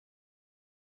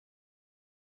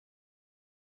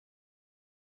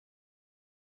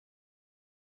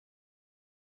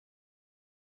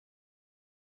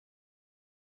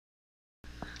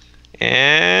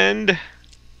And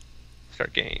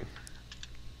start game.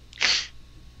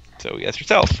 So he has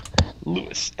herself.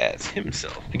 Lewis as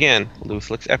himself. Again,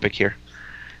 Lewis looks epic here.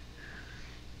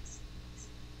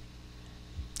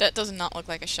 That does not look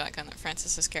like a shotgun that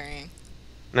Francis is carrying.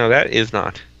 No, that is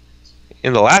not.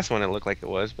 In the last one it looked like it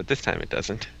was, but this time it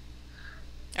doesn't.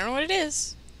 I don't know what it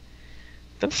is.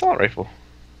 It's an assault rifle.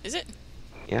 Is it?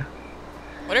 Yeah.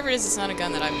 Whatever it is, it's not a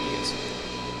gun that I would use.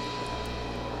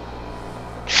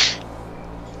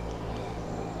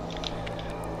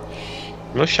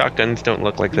 Most shotguns don't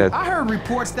look like that. I heard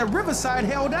reports that Riverside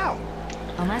held out.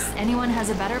 Unless anyone has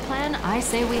a better plan, I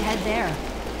say we head there.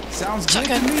 Sounds good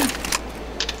Shotgun. to me.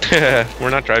 We're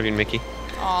not driving, Mickey.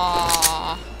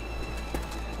 Aww.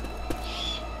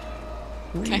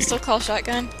 Can I still call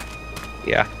shotgun?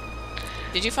 Yeah.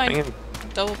 Did you find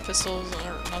double pistols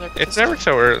or another pistol? It's never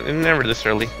so early. It's never this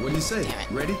early. What do you say?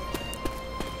 Ready?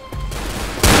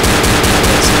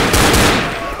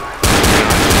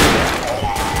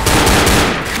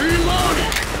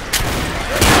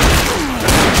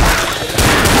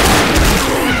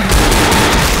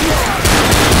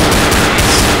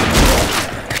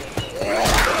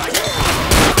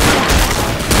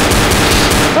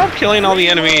 Stop killing all the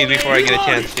enemies before I get a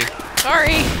chance to.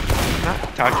 Sorry. Not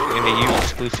talking to you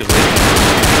exclusively.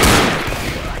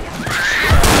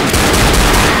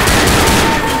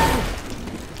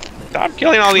 Stop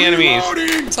killing all the enemies.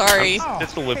 Sorry.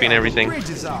 Pistol whipping everything. Bridge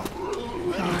is out.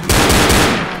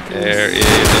 There is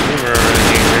a boomer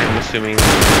here, I'm assuming.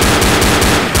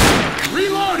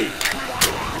 Reloading.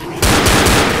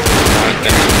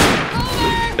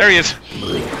 There he is.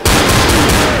 You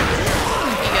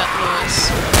got Lewis.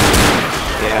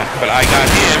 Yeah, but I got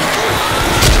him.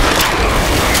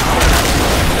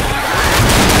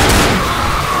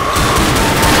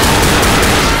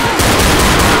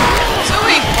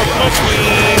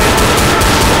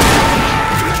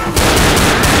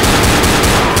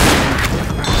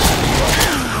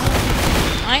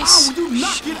 Nice. Oh, you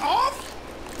knock it off?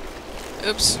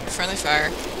 Oops, friendly fire.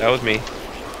 That was me.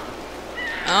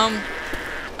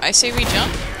 I say we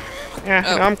jump. Yeah,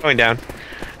 Oh. no, I'm going down.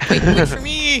 Wait for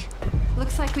me!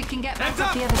 Looks like we can get back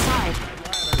up the other side.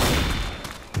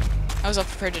 I was all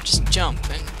prepared to just jump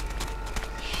and...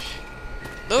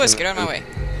 Lewis, get out of my way.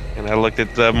 And I looked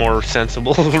at the more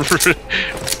sensible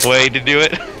way to do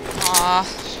it. Aw,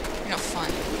 you're no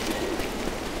fun.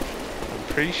 I'm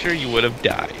pretty sure you would have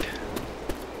died.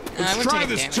 I wouldn't take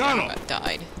a damage if I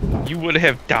died. You would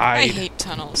have I died. hate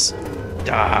tunnels.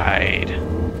 Died.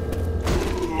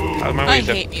 Out of my I way,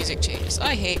 Zep. hate music changes.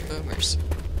 I hate boomers.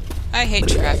 I hate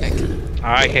traffic.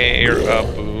 I hear a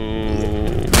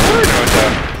boom.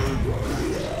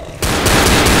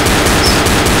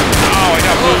 Oh, I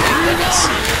got Oh boom. my goodness.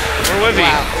 Where was he?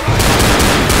 Wow.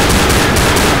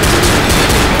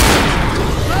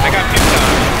 I got puked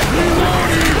on.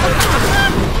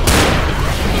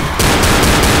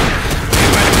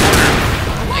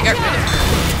 I got rid of him.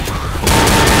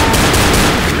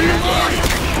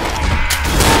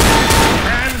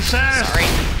 Sorry.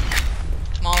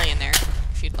 Molly in there,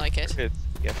 if you'd like it.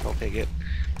 Yes, I'll take it.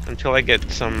 Until I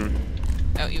get some...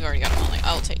 Oh, you've already got Molly.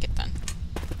 I'll take it then.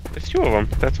 There's two of them,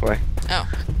 that's why. Oh.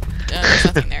 There's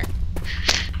nothing there.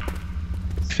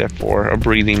 Except for a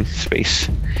breathing space.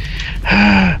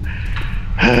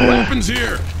 Weapons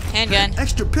here. Handgun.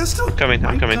 Extra pistol? I'm coming.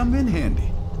 Might come in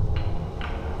handy.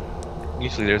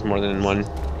 Usually there's more than one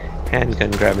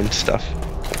handgun grabbing stuff.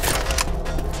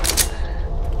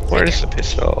 Where's the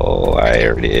pistol?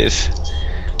 There it is.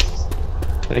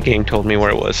 The game told me where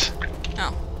it was.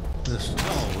 Oh. This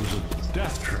tunnel was a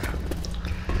death trap.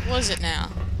 Was it now?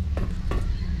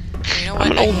 You know what?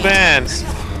 I'm an old man.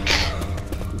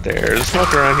 There's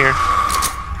smoke around here.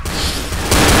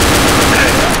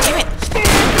 Damn it!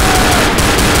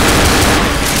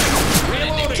 I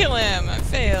didn't kill him. I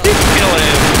failed. Kill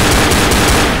him.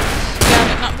 Yeah,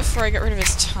 but not before I got rid of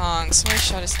his tongue. Somebody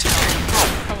shot his tongue.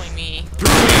 Probably me.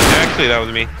 Actually, that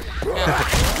was me. Yeah.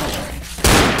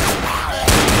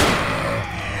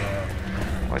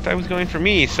 Well, I thought it was going for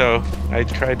me, so I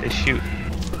tried to shoot.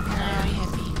 No, he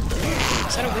hit me.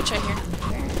 Is that a witch I hear?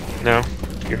 No,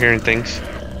 you're hearing things.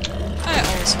 I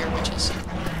always hear witches.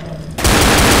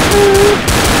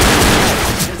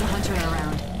 There's a hunter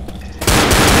around.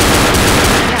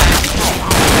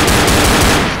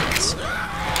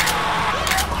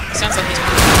 Sounds like he's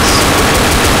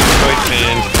Choice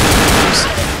man.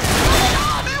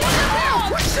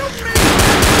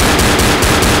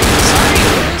 Sorry,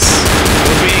 Lewis. That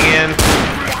was me again.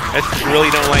 I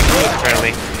really don't like Lewis,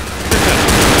 apparently.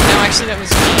 No, actually that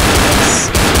was me. I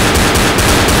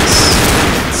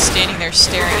was standing there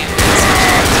staring at me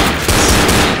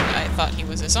and I thought he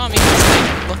was a zombie because they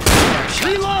looked for our shot.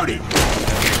 Reloading!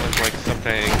 Like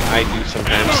something I do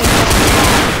sometimes.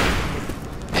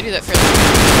 I do that for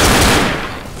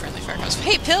friendly fire costs.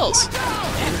 Hey, pills!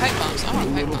 And pipe bombs. I want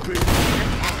a pipe bomb.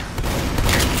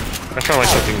 That sounds like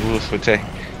something Lewis would say.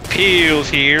 Peels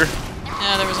here.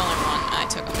 No, there was only one. I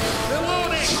took him.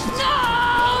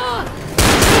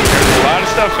 There's a lot of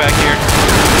stuff back here.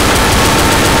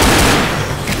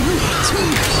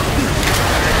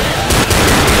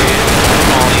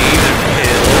 Molly, there's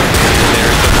pills,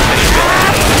 there's the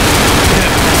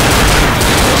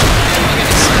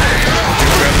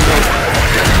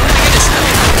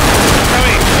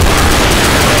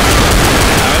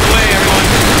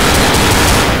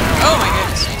Oh my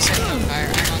goodness, you set me on fire.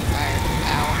 I'm on fire.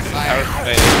 Ow, on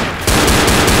fire.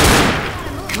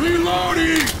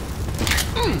 Reloading!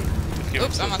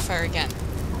 Oops, I'm on fire again.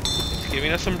 It's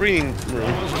giving us some breathing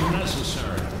room. Wasn't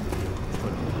necessary.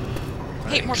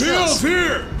 Hey, more Pills pills.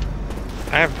 here!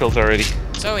 I have pills already.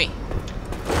 Zoe.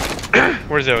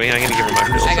 Where's Zoe? I'm gonna give her my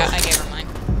pills. I gave her mine.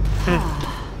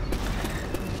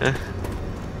 Huh?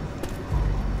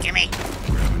 Gimme.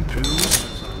 Grabbing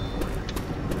pills.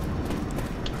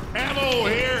 Ammo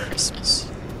here! Christmas.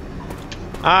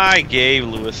 I gave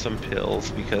Lewis some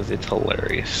pills because it's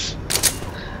hilarious.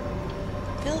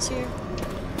 Pills here.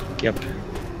 Yep.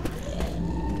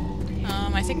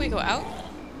 I think we go out.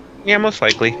 Yeah, most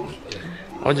likely.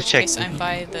 I'll just check. In case I'm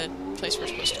by the place we're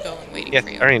supposed to go and waiting Yes, for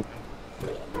you. alright.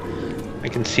 I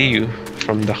can see you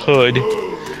from the hood.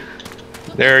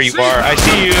 There you are. I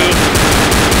see you.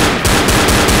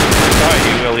 I saw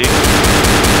you, Willie.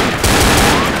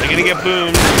 You're gonna get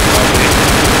boomed. Probably.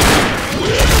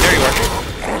 There you are.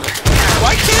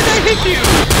 Why can't I hit you?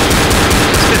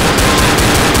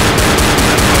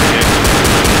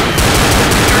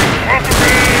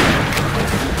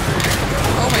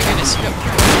 Oh my goodness. No.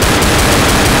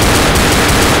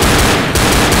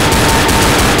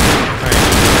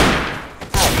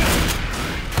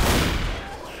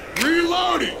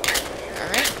 Reloading!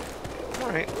 Alright.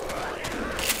 Alright.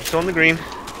 Still on the green.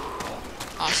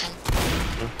 Awesome.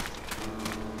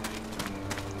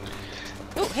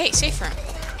 Oh, hey, safe room.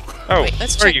 Oh, Wait,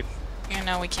 let's where are check. you? Yeah,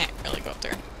 no, we can't really go up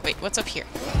there. Wait, what's up here?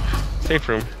 Safe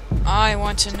room. I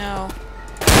want to know.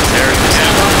 There's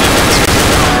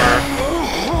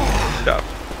stuff.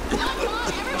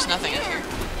 There's nothing up here.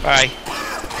 Bye.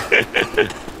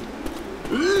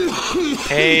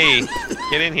 Hey,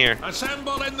 get in here.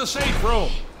 Assemble in the safe room!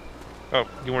 Oh,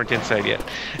 you weren't inside yet.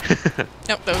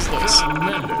 Nope, that was Lewis.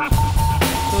 Amended.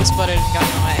 Lewis butted and got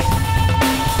in the way.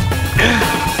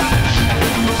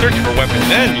 Search for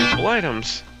weapons and useful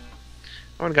items.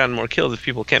 I would have gotten more kills if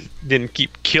people didn't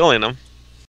keep killing them.